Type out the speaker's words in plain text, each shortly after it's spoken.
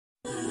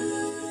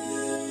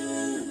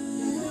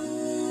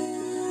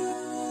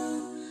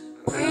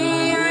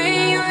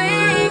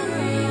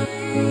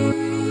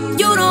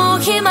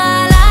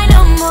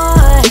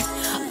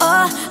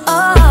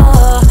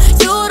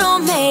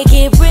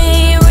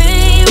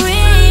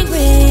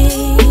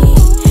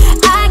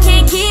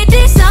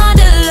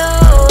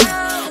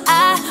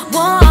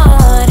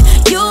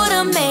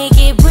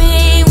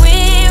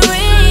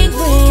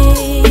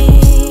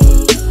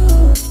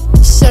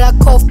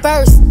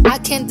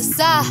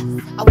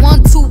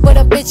want to, but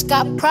a bitch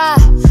got pride.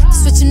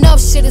 Switching up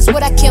shit is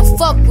what I can't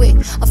fuck with.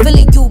 I'm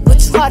feeling you,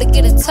 but you hard to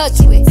get in touch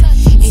with.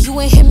 And you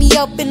ain't hit me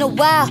up in a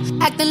while,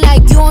 acting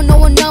like you don't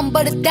know a nothing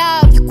but a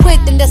dial. You quit,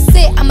 then that's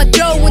it, I'ma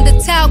throw in the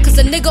towel. Cause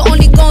a nigga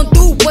only gon'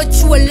 do what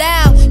you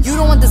allow. You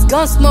don't want this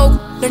gun smoke,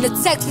 learn to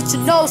text with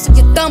your nose so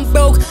your thumb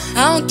broke.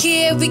 I don't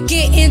care if we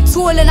get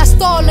into it and I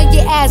stall on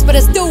your ass, but I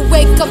still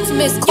wake up to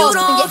miss calls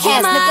from your ass, nigga. You don't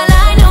hit my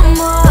line no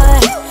more.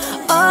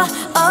 Oh,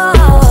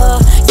 oh,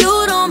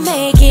 you don't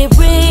make it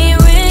ring,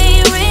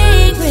 ring,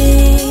 ring,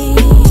 ring.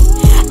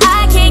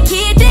 I can't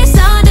keep this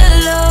on the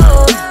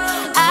low.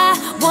 I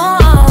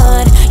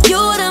want you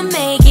to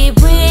make it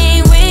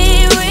ring,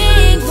 ring,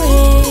 ring,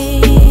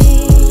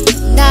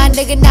 ring. Nah,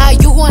 nigga, nah,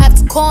 you gon' have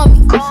to call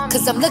me.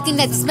 Cause I'm looking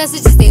at these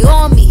messages, they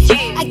on me.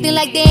 Acting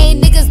like they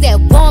ain't niggas that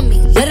want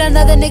me. Let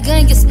another nigga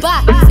in your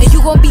spot, and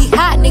you gon' be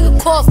hot, nigga,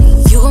 call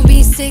me. You gon'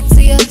 be sick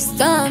to your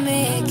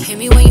stomach. Hit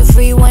me when you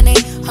free,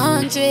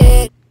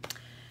 1-800.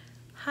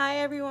 Hi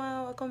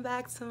everyone, welcome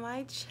back to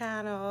my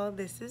channel.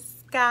 This is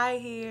Sky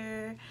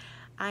here.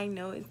 I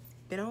know it's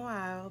been a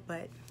while,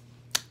 but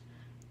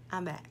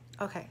I'm back.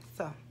 Okay,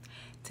 so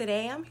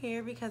today I'm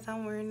here because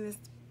I'm wearing this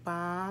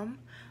bomb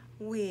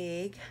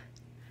wig.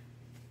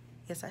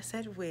 Yes, I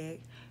said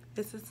wig.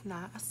 This is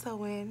not a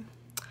sew-in,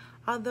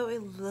 although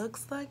it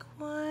looks like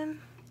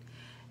one.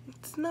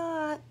 It's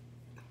not.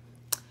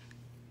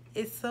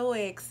 It's a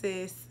wig,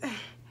 sis.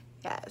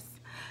 Yes.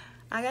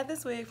 I got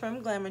this wig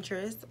from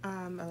Empress.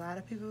 A lot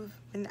of people have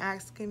been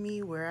asking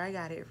me where I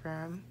got it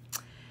from,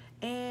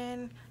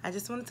 and I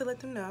just wanted to let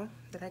them know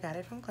that I got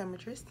it from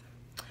Empress.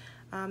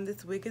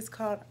 This wig is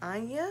called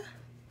Anya,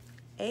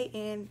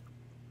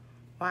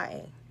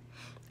 A-N-Y-A.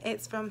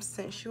 It's from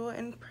Sensational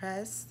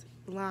Empress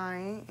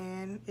line,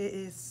 and it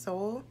is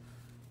so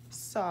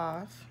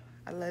soft.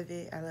 I love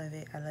it. I love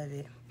it. I love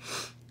it.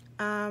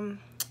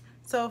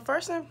 So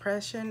first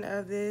impression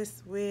of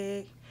this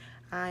wig,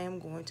 I am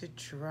going to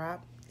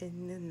drop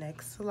in the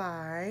next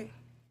slide.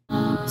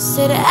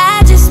 Said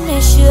I just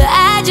miss you,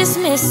 I just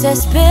miss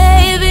us,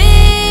 baby.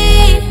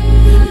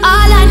 All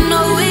I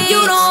know is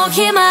you don't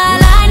hear my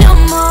line no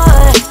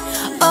more.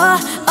 Oh,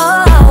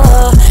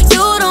 oh,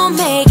 you don't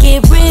make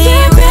it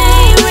ring,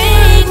 ring,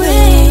 ring,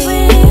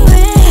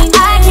 ring.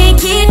 I can't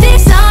keep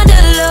this on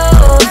the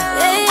low.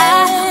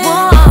 I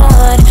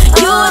want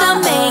you to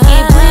make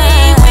it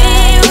ring,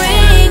 ring,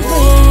 ring,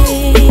 ring.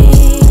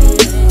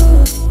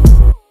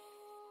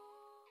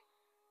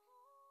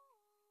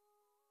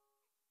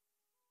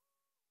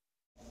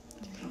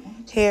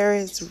 Hair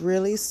is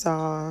really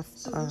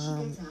soft,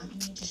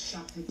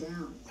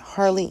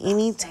 hardly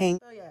any tang.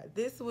 So yeah,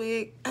 this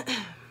wig,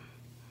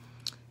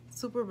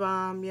 super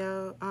bomb,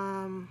 yo.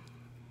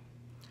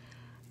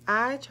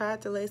 I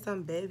tried to lay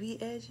some baby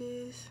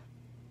edges.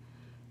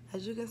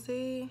 As you can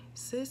see,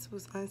 sis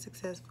was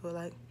unsuccessful.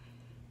 Like,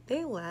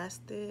 they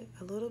lasted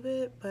a little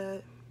bit,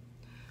 but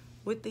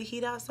with the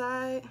heat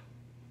outside,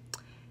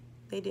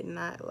 they did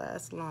not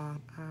last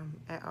long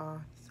at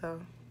all. So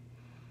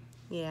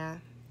yeah,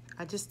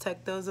 I just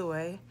tucked those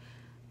away.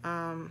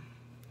 But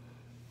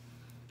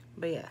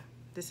yeah,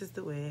 this is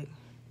the wig.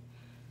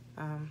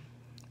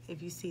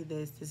 If you see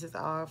this is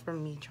all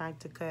from me trying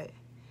to cut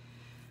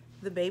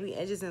the baby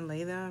edges and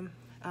lay them.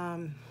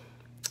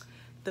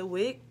 The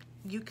wig,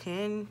 you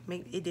can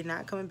make, it did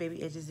not come in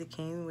baby edges. It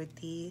came with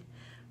the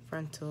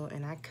frontal,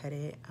 and I cut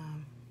it.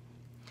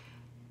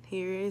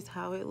 Here is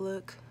how it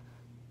looked.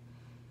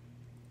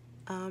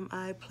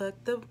 I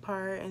plucked the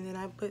part, and then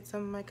I put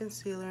some of my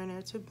concealer in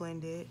there to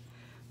blend it.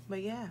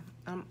 But yeah,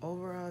 I'm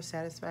overall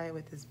satisfied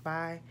with this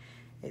buy.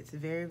 It's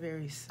very,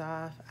 very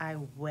soft. I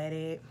wet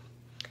it,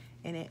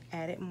 and it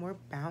added more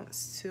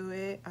bounce to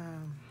it.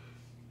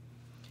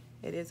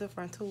 It is a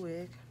frontal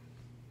wig,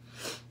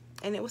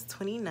 and it was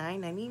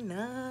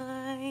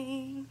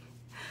 $29.99.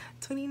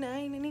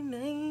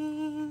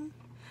 $29.99.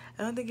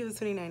 I don't think it was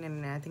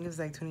 $29.99. I think it was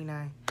like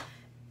 $29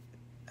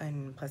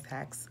 and plus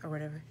tax or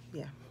whatever.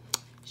 Yeah,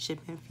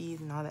 shipping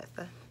fees and all that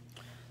stuff.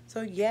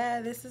 So yeah,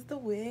 this is the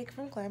wig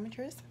from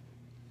Empress.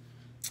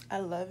 I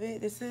love it.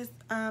 This is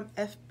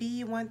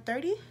FB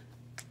 130.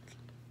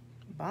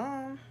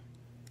 Bomb.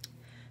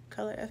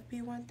 Color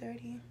FB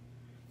 130.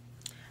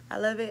 I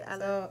love it.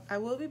 I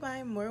will be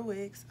buying more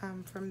wigs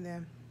from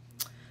them.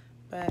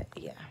 But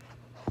yeah.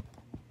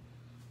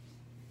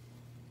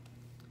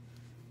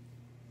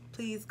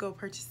 Please go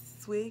purchase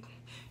this wig.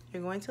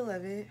 You're going to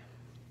love it.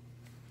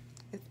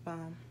 It's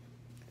bomb.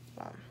 It's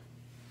bomb.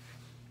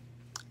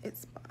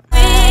 It's bomb.